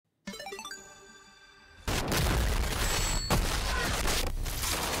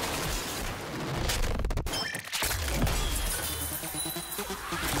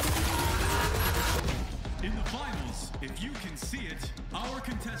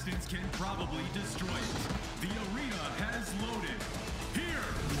contestants can probably destroy it. The arena has loaded. Here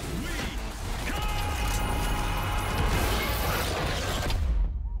we go!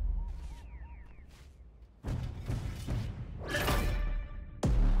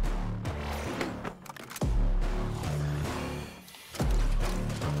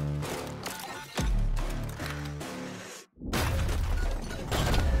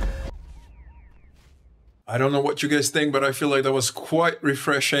 I don't know what you guys think, but I feel like that was quite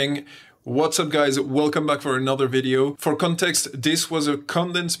refreshing. What's up guys, welcome back for another video. For context, this was a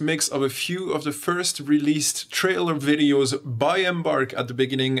condensed mix of a few of the first released trailer videos by Embark at the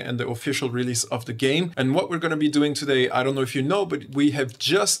beginning and the official release of the game. And what we're going to be doing today, I don't know if you know, but we have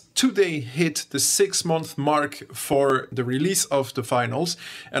just today hit the 6-month mark for the release of TheFinals.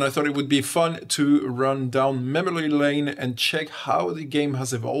 And I thought it would be fun to run down memory lane and check how the game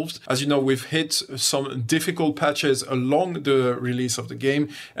has evolved. As you know, we've hit some difficult patches along the release of the game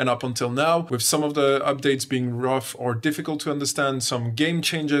and up until now, with some of the updates being rough or difficult to understand, some game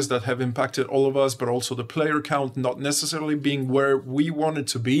changes that have impacted all of us, but also the player count not necessarily being where we want it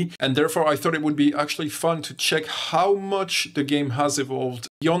to be. And therefore, I thought it would be actually fun to check how much the game has evolved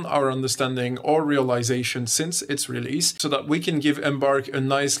beyond our understanding or realization since its release, so that we can give Embark a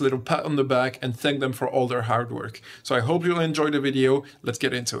nice little pat on the back and thank them for all their hard work. So I hope you'll enjoy the video. Let's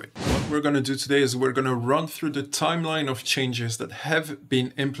get into it. What we're going to do today is we're going to run through the timeline of changes that have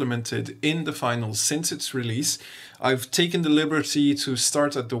been implemented in TheFinals since its release. I've taken the liberty to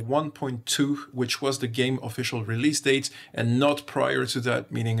start at the 1.2, which was the game official release date, and not prior to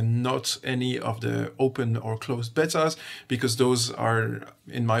that, meaning not any of the open or closed betas, because those are,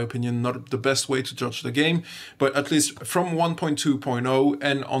 in my opinion, not the best way to judge the game. But at least from 1.2.0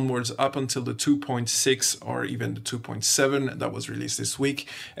 and onwards up until the 2.6 or even the 2.7 that was released this week.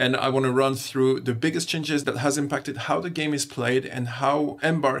 And I want to run through the biggest changes that has impacted how the game is played and how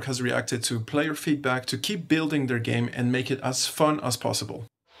Embark has reacted to player feedback to keep building their game and make it as fun as possible.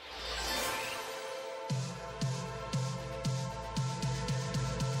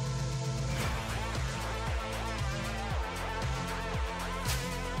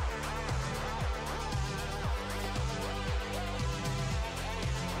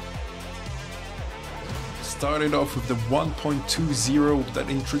 Started off with the 1.20 that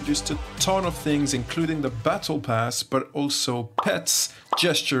introduced a ton of things, including the battle pass, but also pets,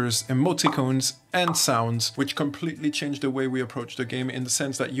 gestures, emoticons, and sounds, which completely changed the way we approach the game in the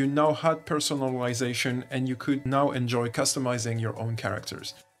sense that you now had personalization and you could now enjoy customizing your own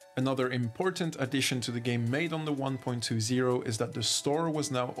characters. Another important addition to the game made on the 1.20 is that the store was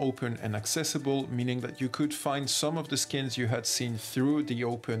now open and accessible, meaning that you could find some of the skins you had seen through the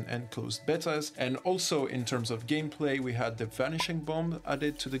open and closed betas. And also in terms of gameplay, we had the vanishing bomb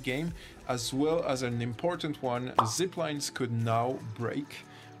added to the game, as well as an important one, the ziplines could now break,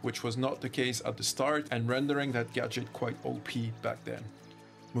 which was not the case at the start, and rendering that gadget quite OP back then.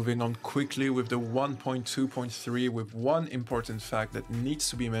 Moving on quickly with the 1.2.3, with one important fact that needs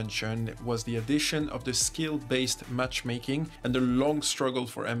to be mentioned was the addition of the skill-based matchmaking and the long struggle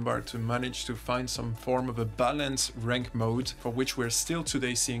for Embark to manage to find some form of a balanced rank mode, for which we're still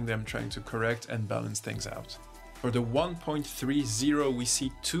today seeing them trying to correct and balance things out. For the 1.30, we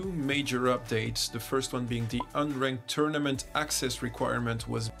see two major updates. The first one being the unranked tournament access requirement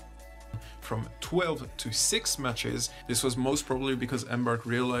was from 12 to 6 matches. This was most probably because Embark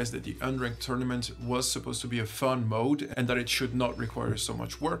realized that the unranked tournament was supposed to be a fun mode and that it should not require so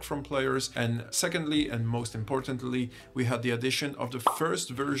much work from players. And secondly, and most importantly, we had the addition of the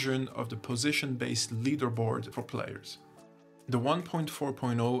first version of the position-based leaderboard for players. The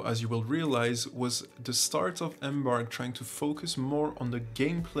 1.4.0, as you will realize, was the start of Embark trying to focus more on the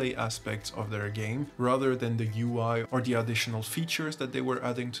gameplay aspects of their game rather than the UI or the additional features that they were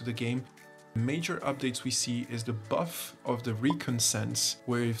adding to the game. Major updates we see is the buff of the recon sense,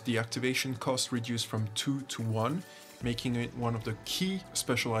 with the activation cost reduced from 2 to 1, making it one of the key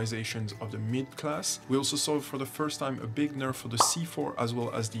specializations of the mid-class. We also saw for the first time a big nerf for the C4 as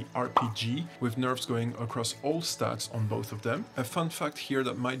well as the RPG, with nerfs going across all stats on both of them. A fun fact here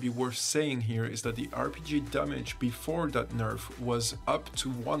that might be worth saying here is that the RPG damage before that nerf was up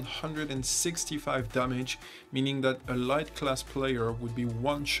to 165 damage, meaning that a light class player would be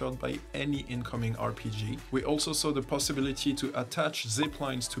one-shot by any incoming RPG. We also saw the possibility to attach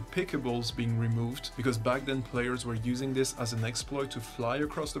ziplines to pickables being removed, because back then players were using this as an exploit to fly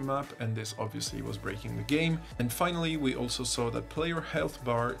across the map, and this obviously was breaking the game. And finally, we also saw that player health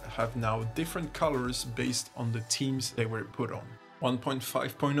bar have now different colors based on the teams they were put on.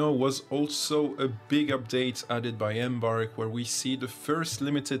 1.5.0 was also a big update added by Embark, where we see the first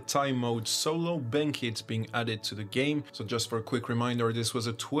limited time mode Solo Banquet being added to the game. So just for a quick reminder, this was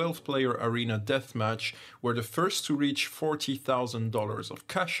a 12-player arena deathmatch where the first to reach $40,000 of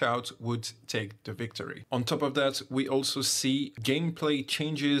cash out would take the victory. On top of that, we also see gameplay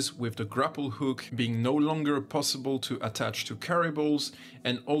changes with the grapple hook being no longer possible to attach to carryballs,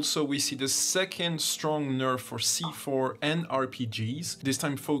 and also we see the second strong nerf for C4 and RPGs, this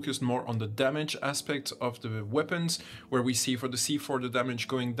time focused more on the damage aspect of the weapons, where we see for the C4 the damage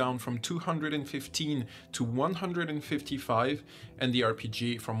going down from 215 to 155 and the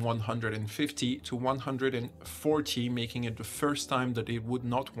RPG from 150 to 140, making it the first time that it would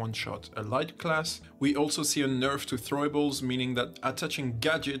not one-shot a light class. We also see a nerf to throwables, meaning that attaching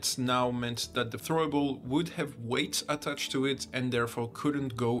gadgets now meant that the throwable would have weight attached to it and therefore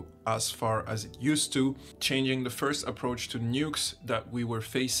couldn't go as far as it used to, changing the first approach to nukes that we were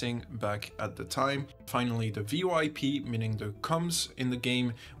facing back at the time. Finally, the VoIP, meaning the comms in the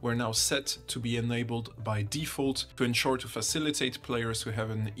game, were now set to be enabled by default to ensure to facilitate players to have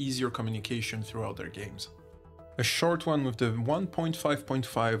an easier communication throughout their games. A short one with the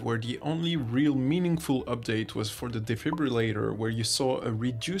 1.5.5, where the only real meaningful update was for the defibrillator, where you saw a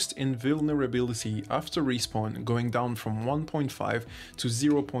reduced invulnerability after respawn going down from 1.5 to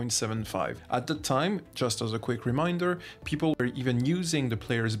 0.75. At the time, just as a quick reminder, people were even using the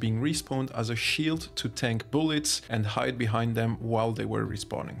players being respawned as a shield to tank bullets and hide behind them while they were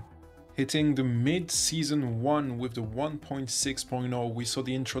respawning. Hitting the mid-season 1 with the 1.6.0, we saw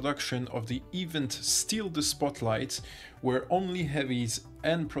the introduction of the event Steal the Spotlight, where only heavies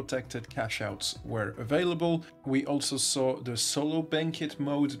and protected cash outs were available. We also saw the solo banquet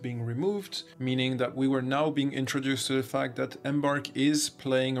mode being removed, meaning that we were now being introduced to the fact that Embark is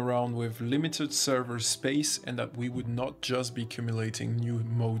playing around with limited server space and that we would not just be accumulating new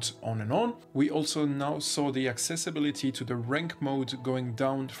modes on and on. We also now saw the accessibility to the rank mode going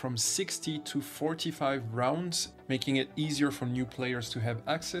down from 60 to 45 rounds, making it easier for new players to have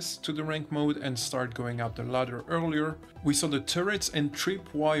access to the rank mode and start going up the ladder earlier. We saw the turrets and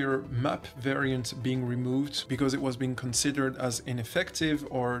tripwire map variant being removed because it was being considered as ineffective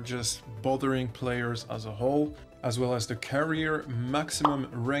or just bothering players as a whole, as well as the carrier maximum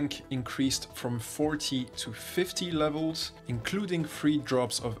rank increased from 40 to 50 levels, including free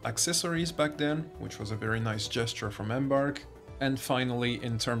drops of accessories back then, which was a very nice gesture from Embark. And finally,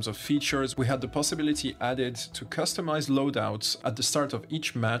 in terms of features, we had the possibility added to customize loadouts at the start of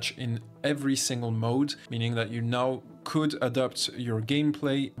each match in every single mode, meaning that you now could adapt your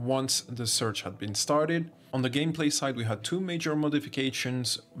gameplay once the search had been started. On the gameplay side, we had two major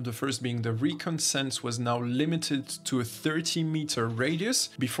modifications. The first being the recon sense was now limited to a 30-meter radius.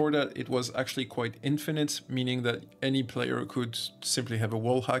 Before that, it was actually quite infinite, meaning that any player could simply have a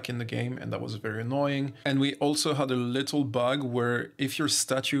wall hack in the game, and that was very annoying. And we also had a little bug where if your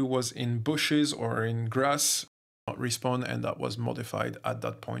statue was in bushes or in grass, not respawn, and that was modified at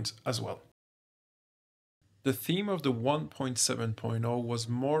that point as well. The theme of the 1.7.0 was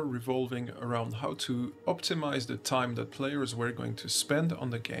more revolving around how to optimize the time that players were going to spend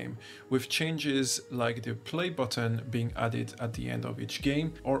on the game, with changes like the play button being added at the end of each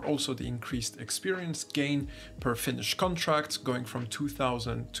game, or also the increased experience gain per finished contract going from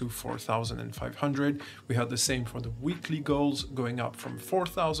 2,000 to 4,500. We had the same for the weekly goals going up from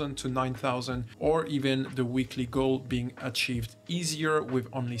 4,000 to 9,000, or even the weekly goal being achieved easier with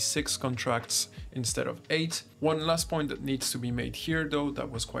only 6 contracts instead of 8. One last point that needs to be made here, though, that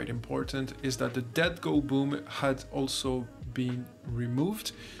was quite important, is that the dead go boom had also been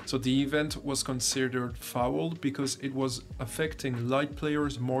removed. So the event was considered foul because it was affecting light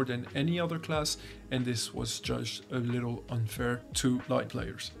players more than any other class, and this was judged a little unfair to light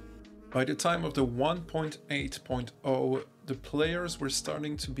players. By the time of the 1.8.0, the players were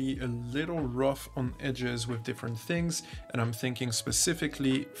starting to be a little rough on edges with different things, and I'm thinking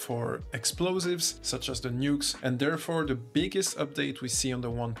specifically for explosives such as the nukes, and therefore the biggest update we see on the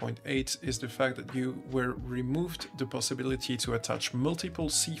 1.8 is the fact that you were removed the possibility to attach multiple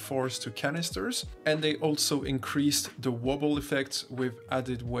C4s to canisters, and they also increased the wobble effect with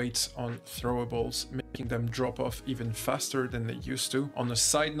added weights on throwables, making them drop off even faster than they used to. On a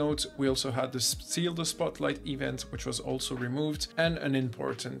side note, we also had the Steal the Spotlight event, which was also removed, and an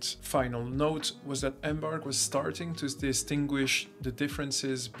important final note was that Embark was starting to distinguish the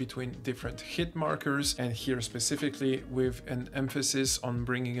differences between different hit markers, and here specifically with an emphasis on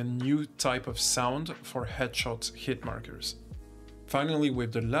bringing a new type of sound for headshot hit markers. Finally,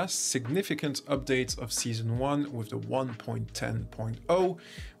 with the last significant update of Season 1 with the 1.10.0,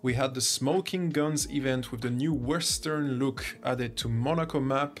 We had the Smoking Guns event with the new Western look added to Monaco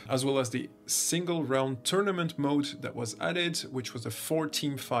map, as well as the single round tournament mode that was added, which was a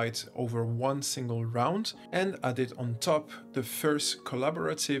 4-team fight over one single round, and added on top the first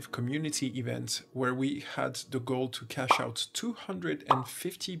collaborative community event where we had the goal to cash out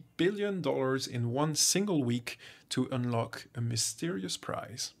 $250 billion in one single week to unlock a mysterious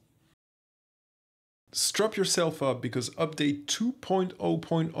prize. Strap yourself up because update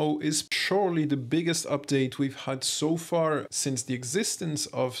 2.0.0 is surely the biggest update we've had so far since the existence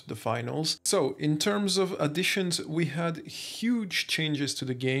of the finals. So in terms of additions, we had huge changes to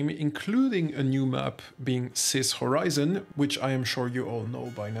the game, including a new map being Cis Horizon, which I am sure you all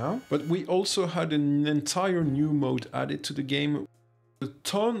know by now. But we also had an entire new mode added to the game, a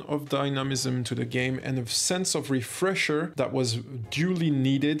ton of dynamism to the game and a sense of refresher that was duly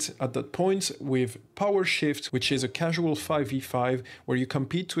needed at that point with Power Shift, which is a casual 5v5 where you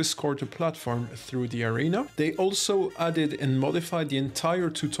compete to escort a platform through the arena. They also added and modified the entire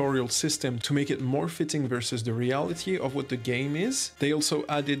tutorial system to make it more fitting versus the reality of what the game is. They also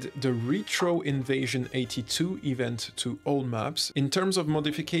added the Retro Invasion 82 event to all maps. In terms of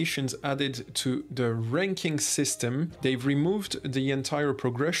modifications added to the ranking system, they've removed the entire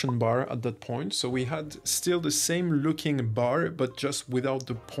progression bar at that point, so we had still the same looking bar but just without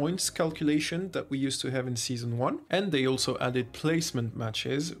the points calculation that we used to have in season 1. And they also added placement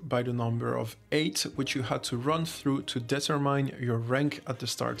matches by the number of 8, which you had to run through to determine your rank at the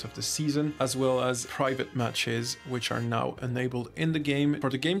start of the season, as well as private matches, which are now enabled in the game. For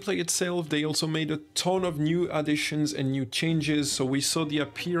the gameplay itself, they also made a ton of new additions and new changes, so we saw the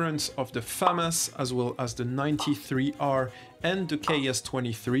appearance of the FAMAS as well as the 93R and the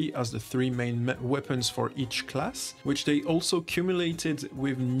KS-23 as the 3 main weapons for each class, which they also cumulated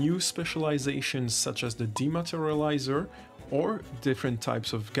with new specializations such as the dematerializer or different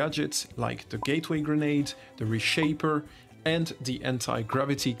types of gadgets like the gateway grenade, the reshaper, and the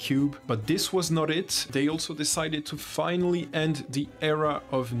anti-gravity cube. But this was not it. They also decided to finally end the era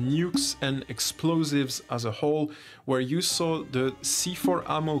of nukes and explosives as a whole, where you saw the C4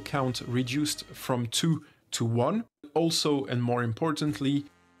 ammo count reduced from 2 to 1. Also, and more importantly,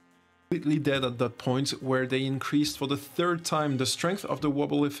 completely dead at that point, where they increased for the 3rd time the strength of the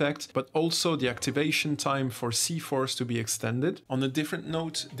wobble effect, but also the activation time for C4s to be extended. On a different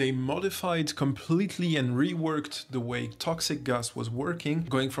note, they modified completely and reworked the way toxic gas was working,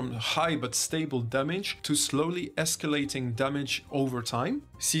 going from high but stable damage to slowly escalating damage over time.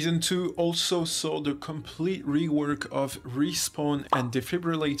 Season 2 also saw the complete rework of respawn and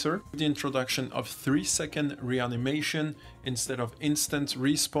defibrillator, the introduction of 3-second reanimation instead of instant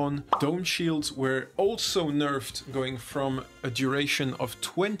respawn. Dome shields were also nerfed, going from a duration of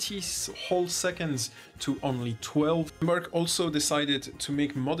 20 whole seconds to only 12. Embark also decided to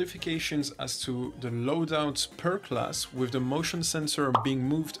make modifications as to the loadouts per class, with the motion sensor being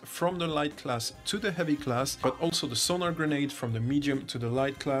moved from the light class to the heavy class, but also the sonar grenade from the medium to the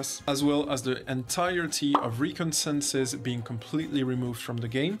light class, as well as the entirety of recon senses being completely removed from the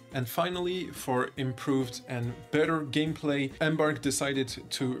game. And finally, for improved and better gameplay, Embark decided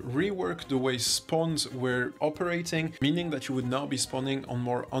to rework the way spawns were operating, meaning that you would now be spawning on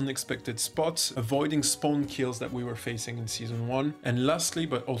more unexpected spots, avoiding spawn kills that we were facing in season 1. And lastly,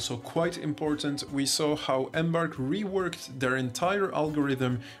 but also quite important, we saw how Embark reworked their entire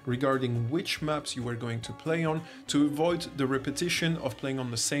algorithm regarding which maps you were going to play on to avoid the repetition of playing on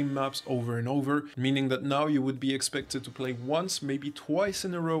the same maps over and over, meaning that now you would be expected to play once, maybe twice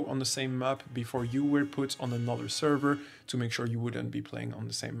in a row on the same map before you were put on another server to make sure you wouldn't be playing on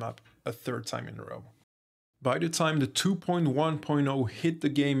the same map a 3rd time in a row. By the time the 2.1.0 hit the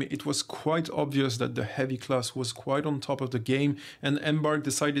game, it was quite obvious that the heavy class was quite on top of the game, and Embark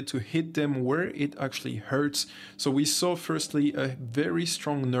decided to hit them where it actually hurts. So we saw firstly a very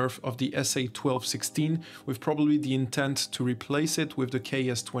strong nerf of the SA-1216, with probably the intent to replace it with the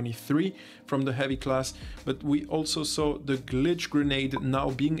KS-23 from the heavy class, but we also saw the glitch grenade now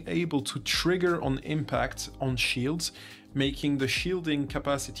being able to trigger on impact on shields, making the shielding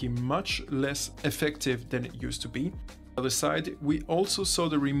capacity much less effective than it used to be. On the other side, we also saw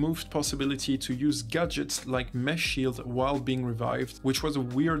the removed possibility to use gadgets like Mesh Shield while being revived, which was a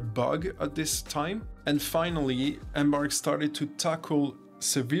weird bug at this time. And finally, Embark started to tackle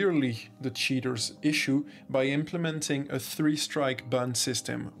severely the cheaters issue by implementing a 3-strike ban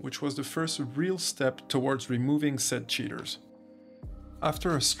system, which was the first real step towards removing said cheaters.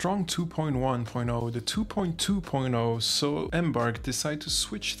 After a strong 2.1.0, the 2.2.0 saw Embark decide to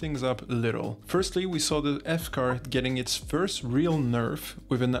switch things up a little. Firstly, we saw the F card getting its first real nerf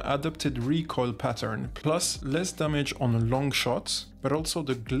with an adapted recoil pattern, plus less damage on long shots, but also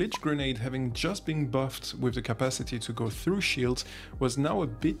the glitch grenade, having just been buffed with the capacity to go through shields, was now a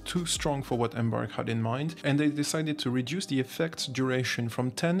bit too strong for what Embark had in mind, and they decided to reduce the effect's duration from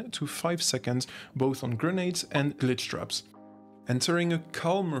 10 to 5 seconds both on grenades and glitch traps. Entering a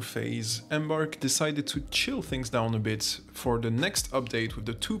calmer phase, Embark decided to chill things down a bit for the next update with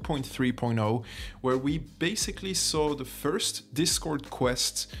the 2.3.0, where we basically saw the first Discord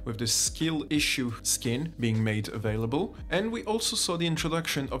quest with the skill issue skin being made available, and we also saw the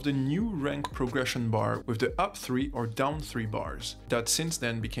introduction of the new rank progression bar with the up 3 or down 3 bars, that since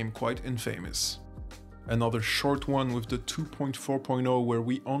then became quite infamous. Another short one with the 2.4.0, where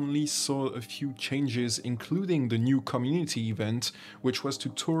we only saw a few changes, including the new community event, which was to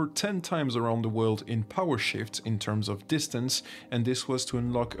tour 10 times around the world in power shift in terms of distance, and this was to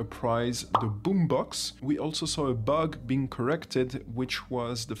unlock a prize, the boombox. We also saw a bug being corrected, which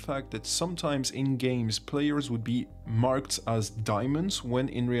was the fact that sometimes in games players would be marked as diamonds when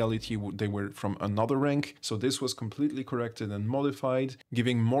in reality they were from another rank, so this was completely corrected and modified,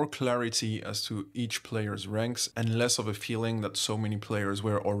 giving more clarity as to each players' ranks and less of a feeling that so many players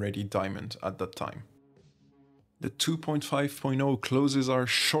were already diamond at that time. The 2.5.0 closes our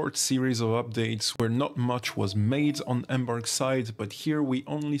short series of updates where not much was made on Embark's side, but here we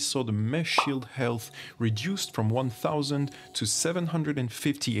only saw the mesh shield health reduced from 1000 to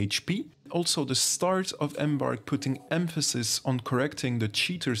 750 HP. Also the start of Embark putting emphasis on correcting the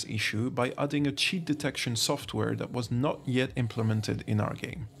cheaters issue by adding a cheat detection software that was not yet implemented in our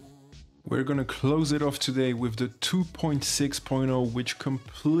game. We're gonna close it off today with the 2.6.0, which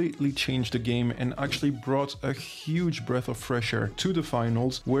completely changed the game and actually brought a huge breath of fresh air to the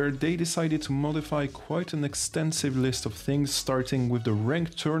finals, where they decided to modify quite an extensive list of things, starting with the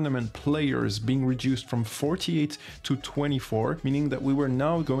ranked tournament players being reduced from 48 to 24, meaning that we were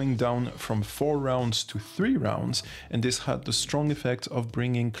now going down from 4 rounds to 3 rounds, and this had the strong effect of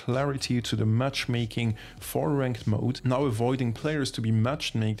bringing clarity to the matchmaking for ranked mode, now avoiding players to be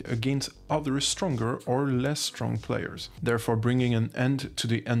matchmade against other stronger or less strong players, therefore bringing an end to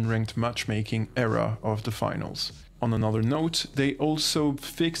the unranked matchmaking era of the finals. On another note, they also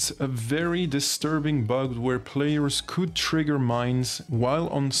fixed a very disturbing bug where players could trigger mines while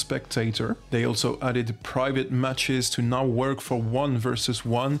on spectator. They also added private matches to now work for 1 versus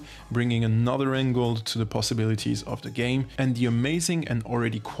 1, bringing another angle to the possibilities of the game, and the amazing and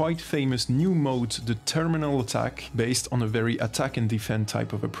already quite famous new mode, the terminal attack, based on a very attack and defend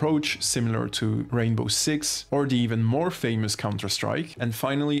type of approach, similar to Rainbow Six or the even more famous Counter-Strike. And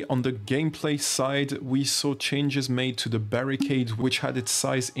finally, on the gameplay side, we saw changes made to the barricade, which had its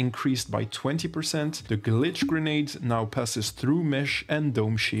size increased by 20%. The glitch grenade now passes through mesh and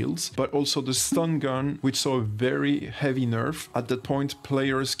dome shields, but also the stun gun, which saw a very heavy nerf. At that point,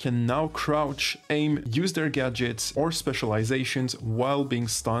 players can now crouch, aim, use their gadgets or specializations while being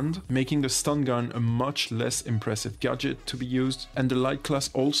stunned, making the stun gun a much less impressive gadget to be used. And the light class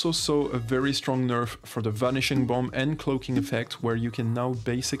also saw a very strong nerf for the vanishing bomb and cloaking effect, where you can now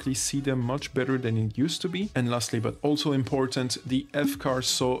basically see them much better than it used to be. And lastly, but also important, the F car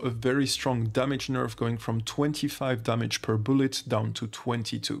saw a very strong damage nerf, going from 25 damage per bullet down to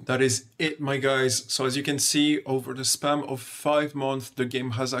 22. That is it, my guys. So as you can see, over the span of 5 months, the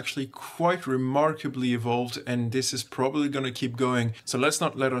game has actually quite remarkably evolved, and this is probably going to keep going. So let's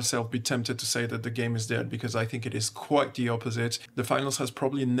not let ourselves be tempted to say that the game is dead, because I think it is quite the opposite. The finals has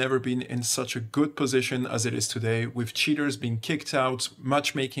probably never been in such a good position as it is today, with cheaters being kicked out,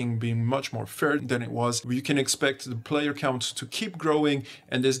 matchmaking being much more fair than it was. You can expect the player count to keep growing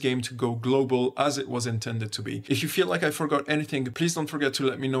and this game to go global as it was intended to be. If you feel like I forgot anything, please don't forget to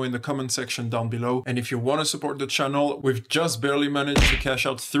let me know in the comment section down below. And if you want to support the channel, we've just barely managed to cash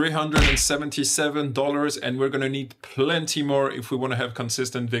out $377, and we're gonna need plenty more if we want to have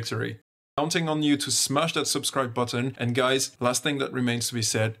consistent victory. Counting on you to smash that subscribe button. And guys, last thing that remains to be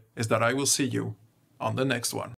said is that I will see you on the next one.